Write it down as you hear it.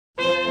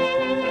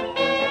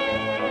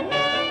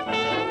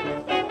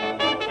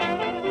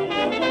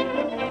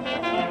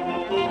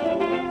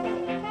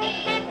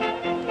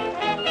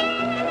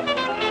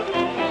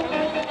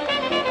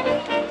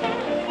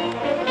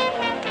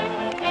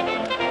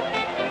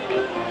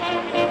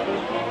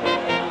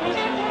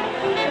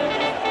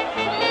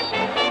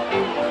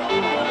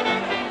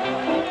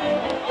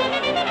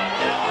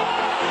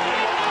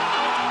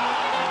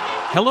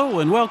Hello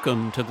and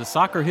welcome to the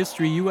Soccer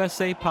History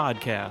USA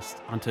podcast.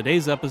 On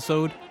today's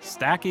episode,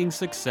 Stacking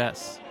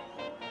Success.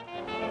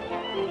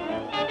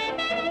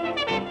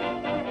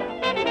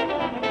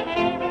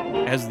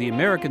 As the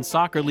American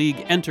Soccer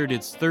League entered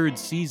its third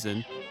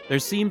season, there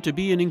seemed to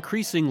be an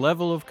increasing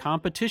level of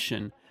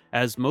competition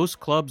as most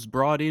clubs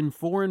brought in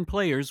foreign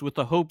players with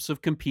the hopes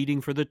of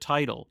competing for the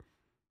title.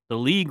 The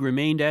league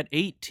remained at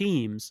 8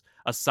 teams,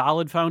 a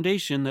solid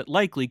foundation that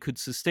likely could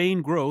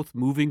sustain growth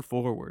moving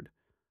forward.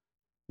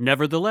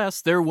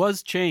 Nevertheless, there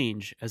was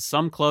change, as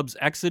some clubs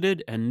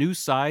exited and new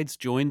sides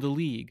joined the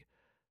league.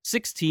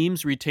 6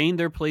 teams retained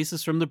their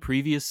places from the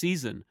previous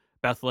season: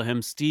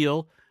 Bethlehem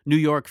Steel, New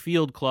York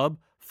Field Club,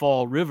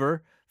 Fall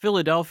River,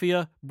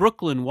 Philadelphia,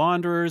 Brooklyn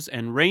Wanderers,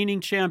 and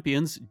reigning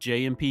champions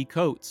J&P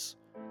Coates.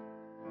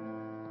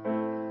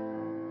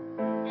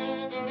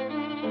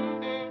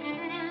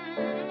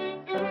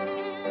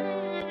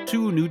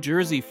 Two New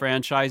Jersey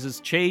franchises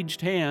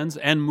changed hands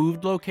and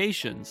moved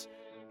locations.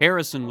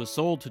 Harrison was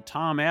sold to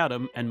Tom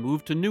Adam and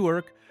moved to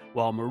Newark,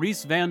 while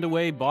Maurice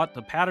Vandeweghe bought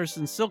the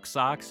Patterson Silk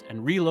Sox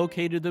and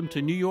relocated them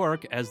to New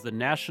York as the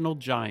National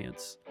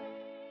Giants.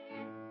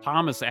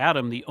 Thomas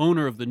Adam, the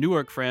owner of the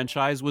Newark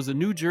franchise, was a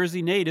New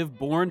Jersey native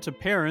born to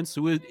parents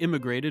who had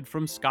immigrated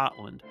from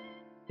Scotland.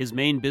 His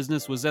main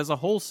business was as a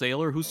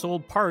wholesaler who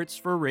sold parts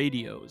for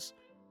radios.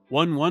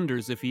 One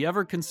wonders if he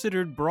ever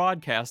considered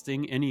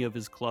broadcasting any of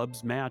his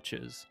club's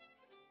matches.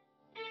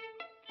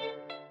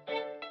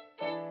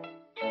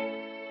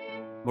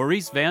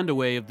 Maurice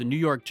Vandeweghe of the New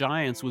York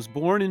Giants was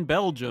born in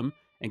Belgium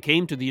and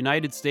came to the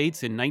United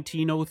States in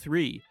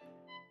 1903.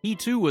 He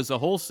too was a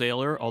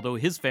wholesaler, although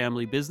his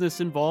family business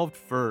involved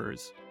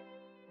furs.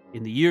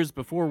 In the years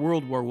before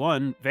World War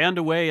I,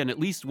 Vandeweghe and at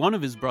least one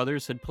of his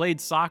brothers had played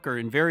soccer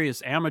in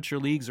various amateur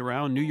leagues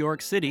around New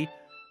York City,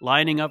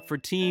 lining up for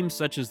teams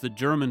such as the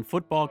German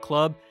Football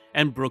Club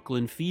and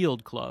Brooklyn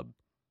Field Club.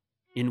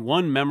 In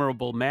one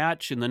memorable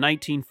match in the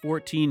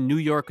 1914 New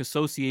York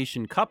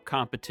Association Cup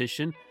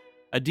competition,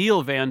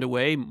 Adil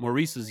Vandeweghe,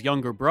 Maurice's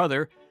younger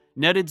brother,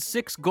 netted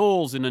 6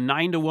 goals in a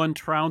 9-1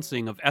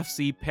 trouncing of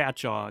FC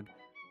Patchogue.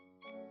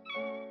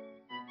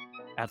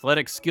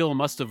 Athletic skill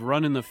must have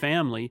run in the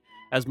family,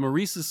 as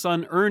Maurice's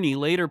son Ernie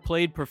later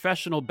played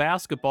professional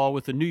basketball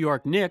with the New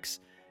York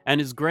Knicks,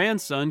 and his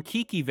grandson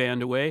Kiki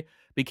Vandeweghe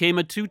became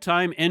a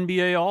 2-time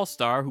NBA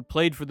All-Star who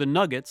played for the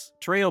Nuggets,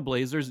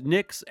 Trailblazers,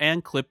 Knicks,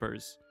 and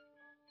Clippers.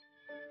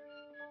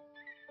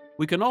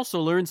 We can also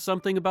learn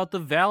something about the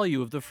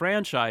value of the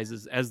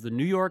franchises, as the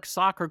New York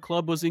Soccer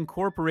Club was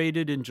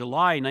incorporated in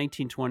July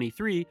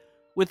 1923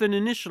 with an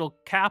initial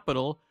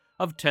capital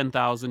of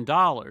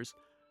 $10,000,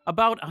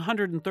 about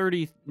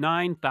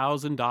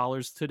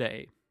 $139,000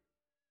 today.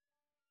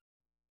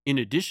 In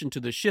addition to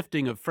the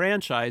shifting of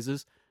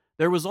franchises,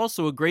 there was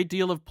also a great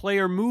deal of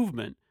player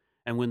movement,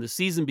 and when the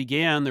season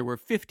began, there were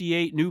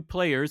 58 new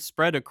players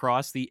spread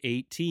across the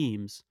 8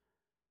 teams.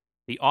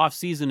 The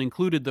offseason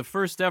included the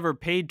first ever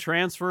paid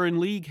transfer in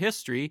league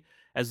history,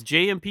 as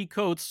J&P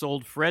Coates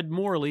sold Fred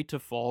Morley to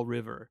Fall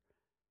River.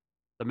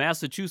 The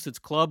Massachusetts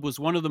club was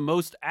one of the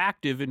most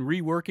active in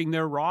reworking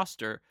their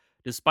roster,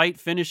 despite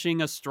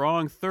finishing a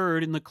strong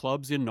third in the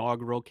club's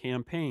inaugural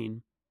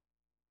campaign.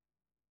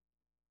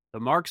 The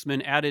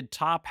Marksmen added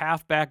top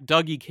halfback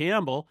Dougie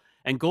Campbell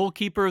and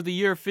goalkeeper of the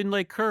year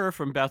Finlay Kerr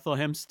from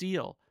Bethlehem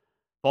Steel.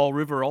 Fall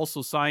River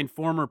also signed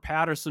former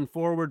Patterson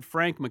forward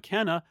Frank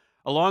McKenna,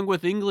 along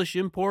with English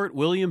import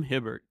William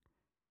Hibbert.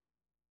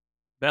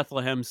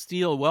 Bethlehem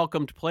Steel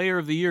welcomed Player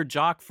of the Year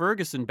Jock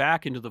Ferguson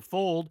back into the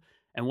fold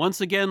and once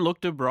again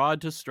looked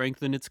abroad to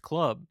strengthen its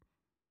club.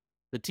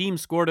 The team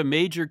scored a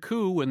major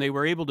coup when they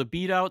were able to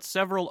beat out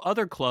several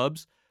other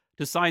clubs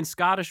to sign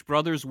Scottish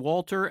brothers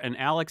Walter and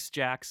Alex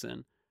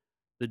Jackson.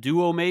 The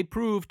duo may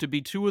prove to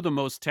be 2 of the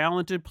most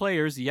talented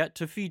players yet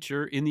to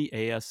feature in the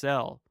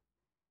ASL.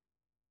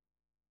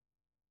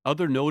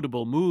 Other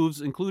notable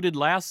moves included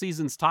last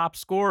season's top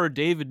scorer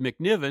David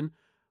McNiven,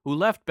 who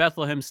left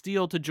Bethlehem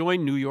Steel to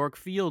join New York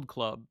Field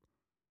Club.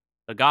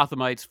 The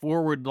Gothamites'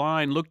 forward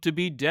line looked to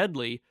be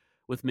deadly,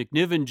 with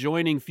McNiven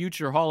joining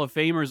future Hall of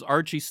Famers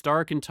Archie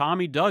Stark and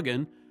Tommy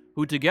Duggan,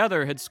 who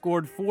together had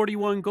scored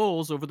 41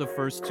 goals over the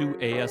first 2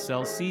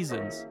 ASL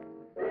seasons.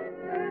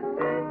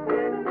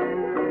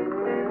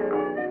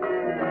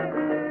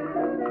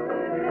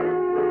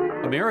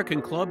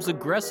 American clubs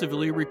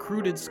aggressively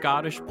recruited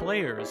Scottish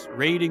players,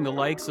 raiding the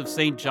likes of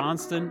St.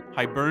 Johnstone,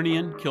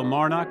 Hibernian,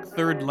 Kilmarnock,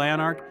 3rd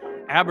Lanark,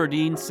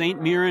 Aberdeen,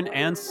 St. Mirren,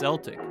 and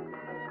Celtic.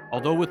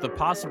 Although with the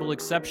possible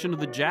exception of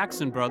the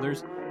Jackson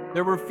brothers,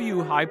 there were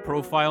few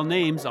high-profile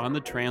names on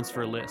the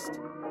transfer list.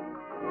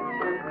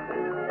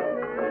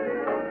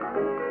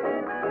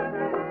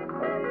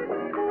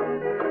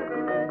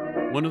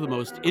 One of the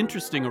most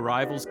interesting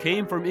arrivals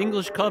came from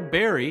English club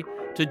Barry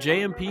to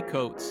J&P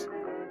Coates.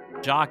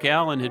 Jock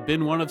Allen had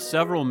been one of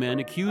several men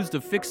accused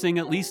of fixing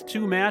at least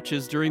 2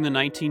 matches during the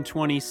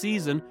 1920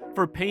 season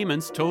for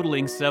payments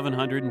totaling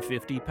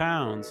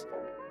 £750.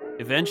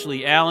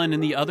 Eventually, Allen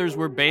and the others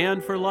were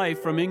banned for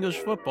life from English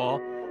football,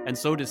 and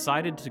so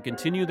decided to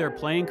continue their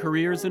playing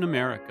careers in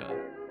America.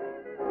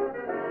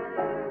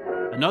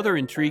 Another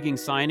intriguing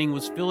signing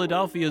was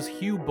Philadelphia's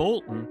Hugh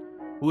Bolton,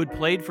 who had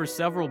played for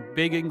several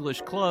big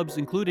English clubs,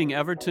 including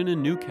Everton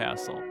and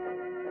Newcastle.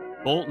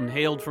 Bolton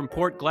hailed from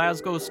Port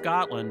Glasgow,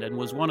 Scotland, and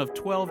was one of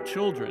 12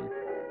 children.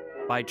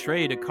 By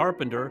trade a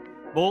carpenter,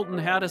 Bolton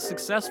had a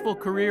successful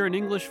career in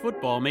English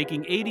football,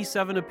 making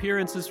 87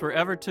 appearances for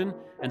Everton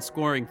and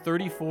scoring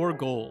 34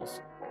 goals.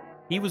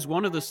 He was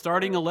one of the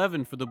starting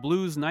 11 for the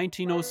Blues'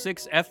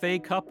 1906 FA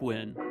Cup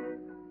win.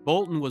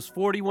 Bolton was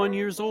 41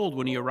 years old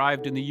when he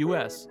arrived in the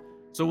U.S.,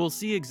 so we'll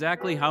see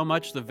exactly how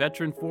much the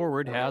veteran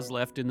forward has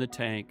left in the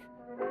tank.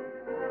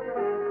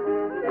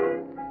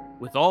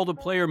 With all the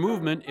player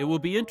movement, it will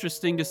be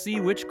interesting to see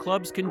which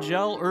clubs can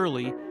gel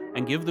early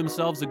and give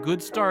themselves a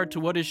good start to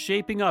what is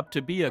shaping up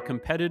to be a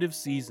competitive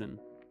season.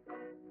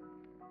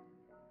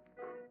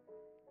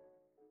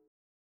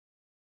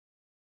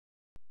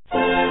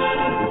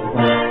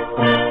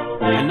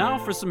 And now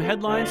for some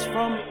headlines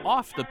from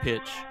off the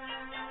pitch.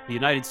 The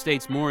United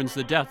States mourns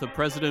the death of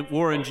President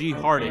Warren G.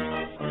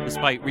 Harding.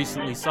 Despite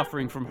recently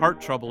suffering from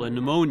heart trouble and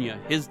pneumonia,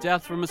 his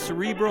death from a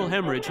cerebral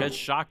hemorrhage has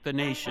shocked the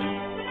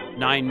nation.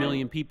 9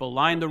 million people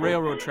lined the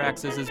railroad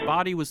tracks as his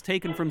body was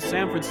taken from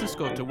San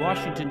Francisco to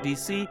Washington,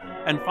 D.C.,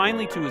 and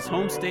finally to his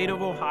home state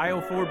of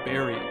Ohio for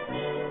burial.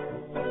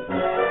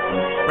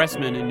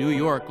 Pressmen in New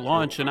York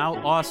launch an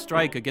outlaw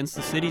strike against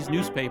the city's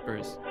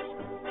newspapers.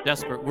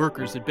 Desperate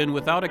workers had been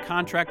without a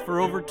contract for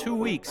over 2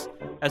 weeks,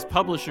 as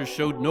publishers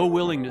showed no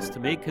willingness to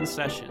make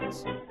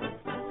concessions.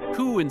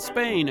 Coup in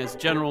Spain as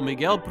General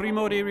Miguel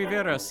Primo de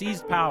Rivera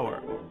seized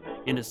power.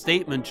 In a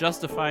statement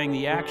justifying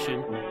the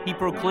action, he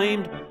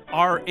proclaimed,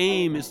 "Our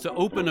aim is to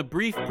open a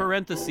brief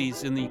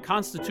parenthesis in the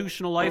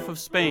constitutional life of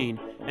Spain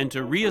and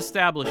to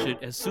reestablish it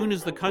as soon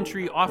as the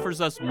country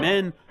offers us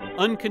men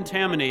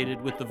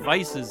uncontaminated with the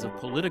vices of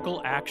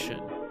political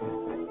action."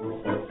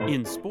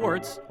 In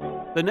sports,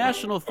 the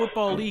National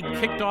Football League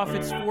kicked off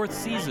its 4th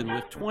season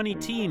with 20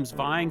 teams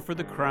vying for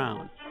the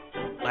crown.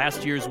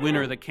 Last year's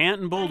winner, the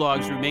Canton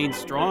Bulldogs, remain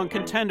strong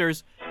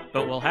contenders,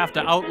 but will have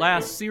to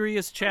outlast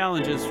serious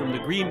challenges from the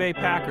Green Bay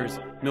Packers,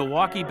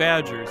 Milwaukee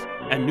Badgers,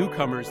 and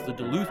newcomers, the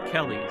Duluth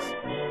Kellys.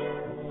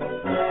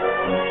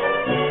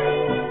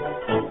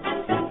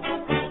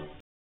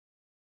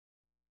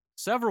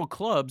 Several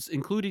clubs,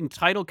 including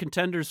title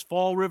contenders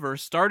Fall River,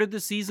 started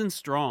the season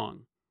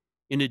strong.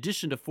 In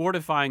addition to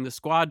fortifying the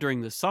squad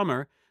during the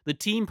summer, the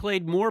team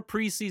played more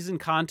preseason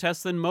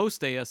contests than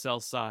most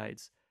ASL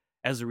sides.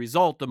 As a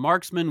result, the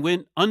Marksmen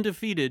went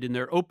undefeated in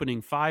their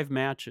opening 5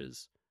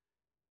 matches.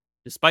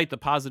 Despite the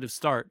positive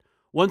start,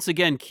 once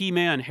again key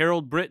man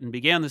Harold Britton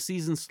began the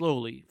season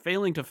slowly,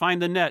 failing to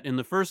find the net in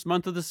the first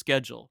month of the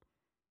schedule.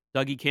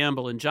 Dougie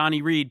Campbell and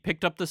Johnny Reed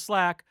picked up the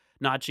slack,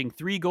 notching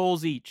 3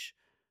 goals each.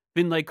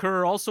 Finlay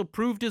Kerr also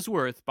proved his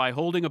worth by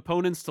holding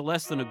opponents to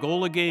less than a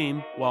goal a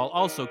game, while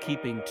also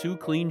keeping 2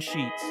 clean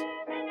sheets.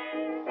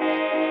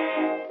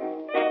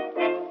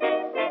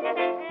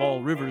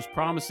 Fall River's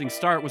promising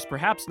start was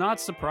perhaps not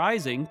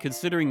surprising,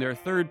 considering their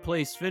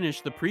 3rd-place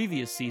finish the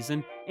previous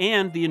season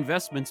and the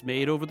investments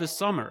made over the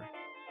summer.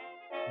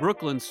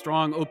 Brooklyn's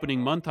strong opening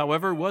month,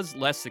 however, was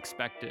less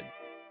expected.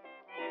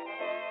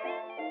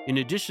 In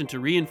addition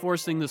to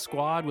reinforcing the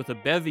squad with a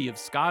bevy of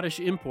Scottish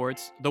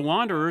imports, the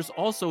Wanderers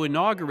also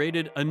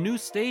inaugurated a new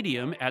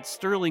stadium at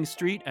Sterling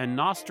Street and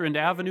Nostrand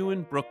Avenue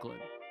in Brooklyn.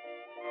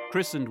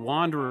 Christened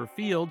Wanderer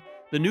Field,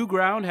 the new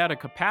ground had a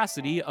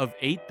capacity of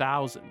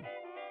 8,000.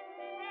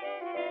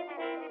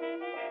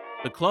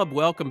 The club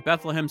welcomed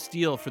Bethlehem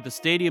Steel for the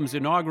stadium's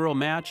inaugural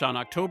match on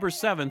October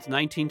 7,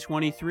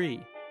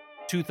 1923.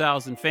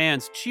 2,000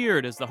 fans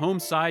cheered as the home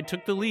side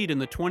took the lead in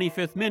the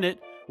 25th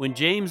minute when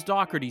James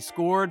Docherty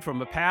scored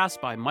from a pass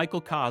by Michael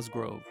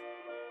Cosgrove.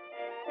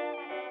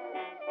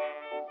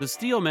 The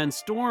Steelmen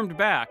stormed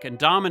back and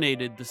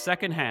dominated the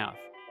second half.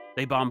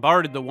 They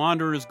bombarded the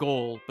Wanderers'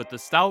 goal, but the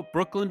stout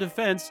Brooklyn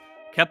defense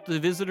kept the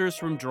visitors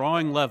from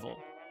drawing level.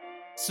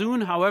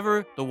 Soon,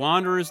 however, the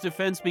Wanderers'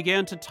 defense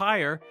began to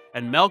tire,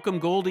 and Malcolm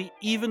Goldie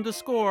evened the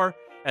score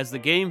as the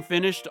game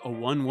finished a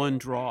 1-1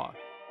 draw.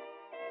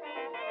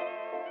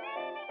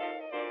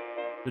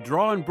 The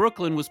draw in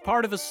Brooklyn was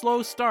part of a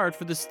slow start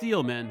for the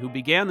Steelmen, who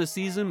began the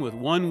season with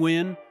 1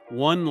 win,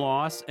 1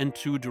 loss, and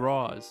 2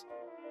 draws.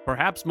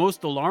 Perhaps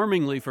most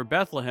alarmingly for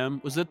Bethlehem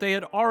was that they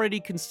had already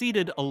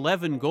conceded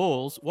 11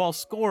 goals while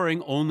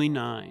scoring only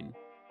 9.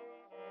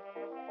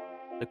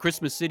 The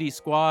Christmas City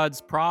squad's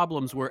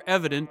problems were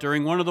evident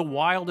during one of the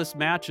wildest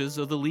matches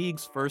of the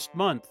league's first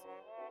month.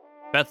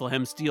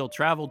 Bethlehem Steel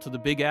traveled to the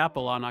Big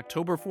Apple on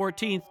October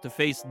 14th to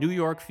face New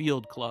York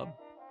Field Club.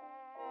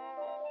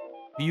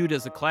 Viewed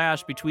as a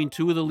clash between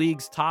 2 of the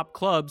league's top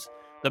clubs,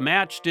 the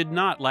match did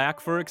not lack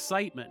for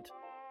excitement.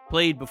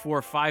 Played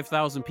before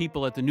 5,000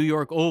 people at the New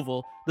York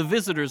Oval, the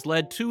visitors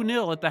led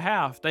 2-0 at the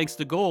half thanks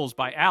to goals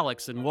by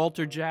Alex and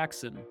Walter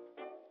Jackson.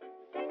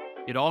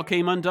 It all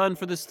came undone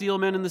for the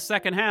Steelmen in the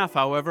second half,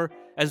 however,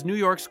 as New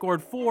York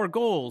scored 4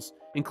 goals,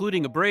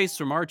 including a brace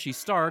from Archie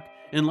Stark,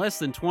 in less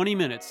than 20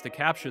 minutes to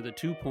capture the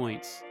 2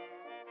 points.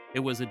 It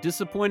was a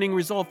disappointing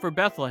result for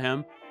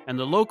Bethlehem, and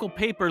the local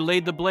paper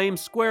laid the blame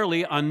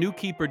squarely on new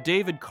keeper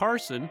David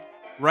Carson,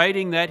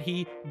 writing that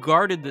he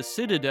guarded the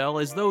Citadel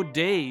as though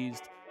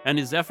dazed, and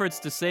his efforts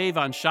to save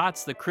on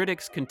shots the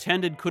critics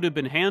contended could have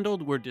been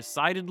handled were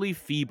decidedly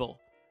feeble.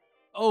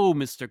 Oh,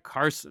 Mr.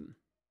 Carson.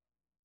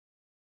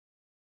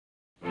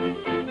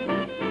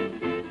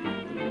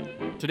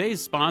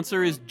 Today's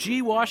sponsor is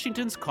G.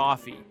 Washington's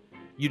Coffee.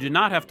 You do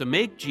not have to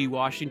make G.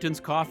 Washington's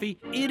coffee,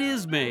 it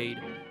is made.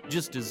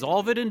 Just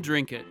dissolve it and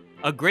drink it.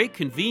 A great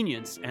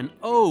convenience, and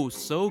oh,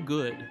 so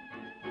good.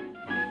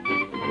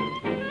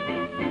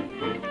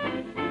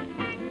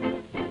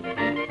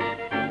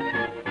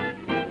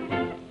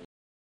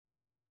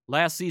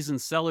 Last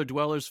season's cellar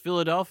dwellers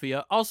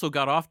Philadelphia also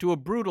got off to a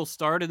brutal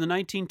start in the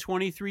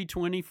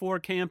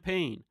 1923-24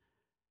 campaign.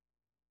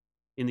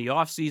 In the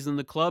offseason,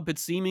 the club had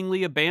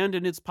seemingly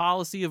abandoned its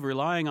policy of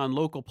relying on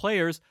local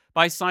players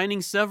by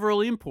signing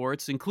several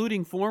imports,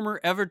 including former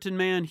Everton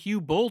man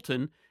Hugh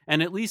Bolton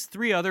and at least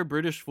 3 other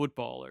British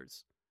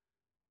footballers.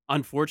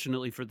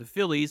 Unfortunately for the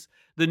Phillies,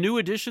 the new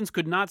additions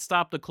could not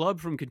stop the club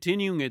from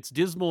continuing its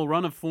dismal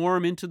run of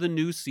form into the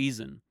new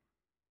season.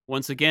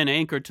 Once again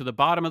anchored to the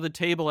bottom of the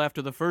table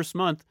after the first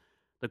month,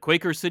 the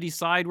Quaker City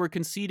side were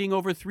conceding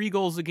over 3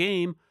 goals a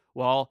game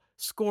while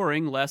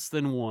scoring less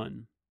than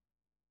 1.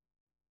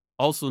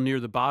 Also near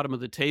the bottom of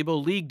the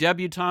table, league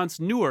debutants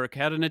Newark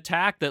had an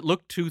attack that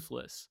looked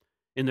toothless.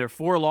 In their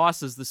 4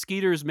 losses, the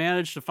Skeeters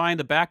managed to find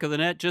the back of the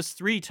net just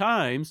 3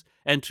 times,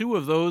 and 2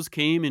 of those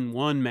came in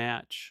 1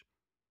 match.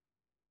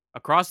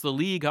 Across the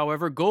league,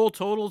 however, goal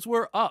totals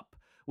were up,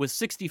 with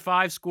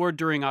 65 scored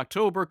during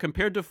October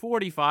compared to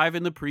 45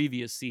 in the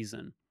previous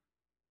season.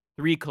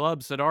 3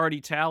 clubs had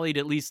already tallied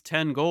at least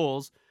 10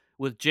 goals,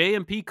 with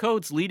J&P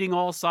Coates leading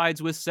all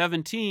sides with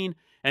 17,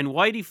 and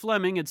Whitey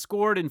Fleming had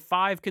scored in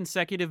 5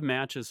 consecutive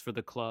matches for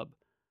the club.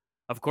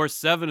 Of course,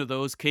 7 of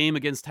those came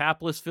against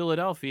hapless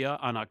Philadelphia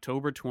on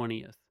October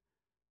 20th.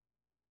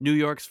 New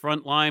York's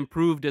front line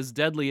proved as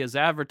deadly as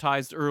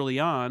advertised early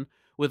on,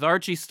 with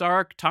Archie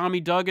Stark, Tommy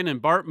Duggan,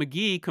 and Bart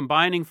McGee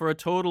combining for a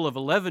total of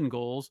 11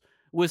 goals,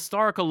 with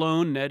Stark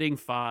alone netting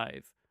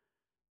 5.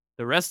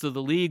 The rest of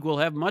the league will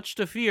have much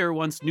to fear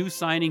once new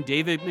signing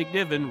David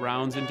McNiven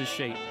rounds into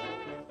shape.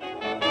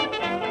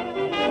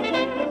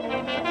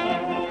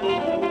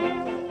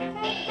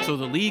 So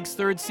the league's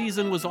 3rd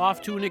season was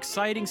off to an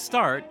exciting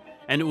start,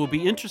 and it will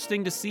be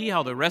interesting to see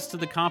how the rest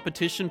of the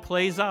competition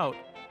plays out.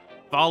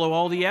 Follow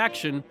all the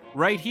action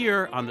right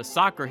here on the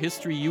Soccer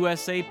History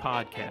USA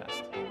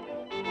podcast.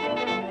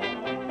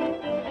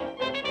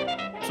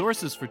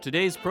 Sources for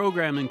today's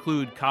program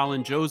include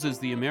Colin Jose's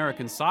The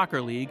American Soccer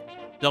League,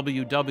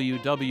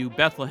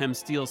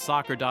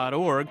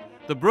 www.bethlehemsteelsoccer.org,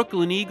 the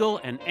Brooklyn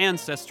Eagle, and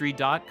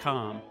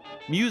Ancestry.com.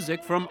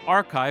 Music from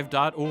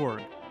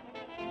archive.org.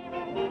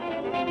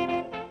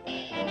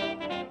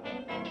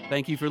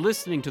 Thank you for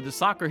listening to the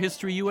Soccer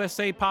History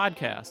USA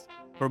podcast.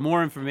 For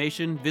more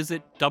information,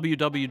 visit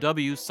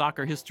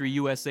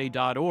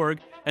www.soccerhistoryusa.org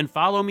and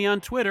follow me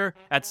on Twitter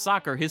at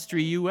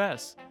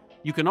SoccerHistoryUS.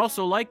 You can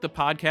also like the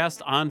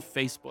podcast on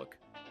Facebook.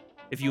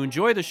 If you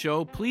enjoy the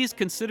show, please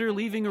consider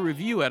leaving a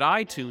review at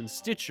iTunes,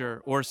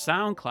 Stitcher, or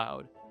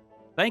SoundCloud.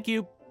 Thank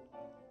you.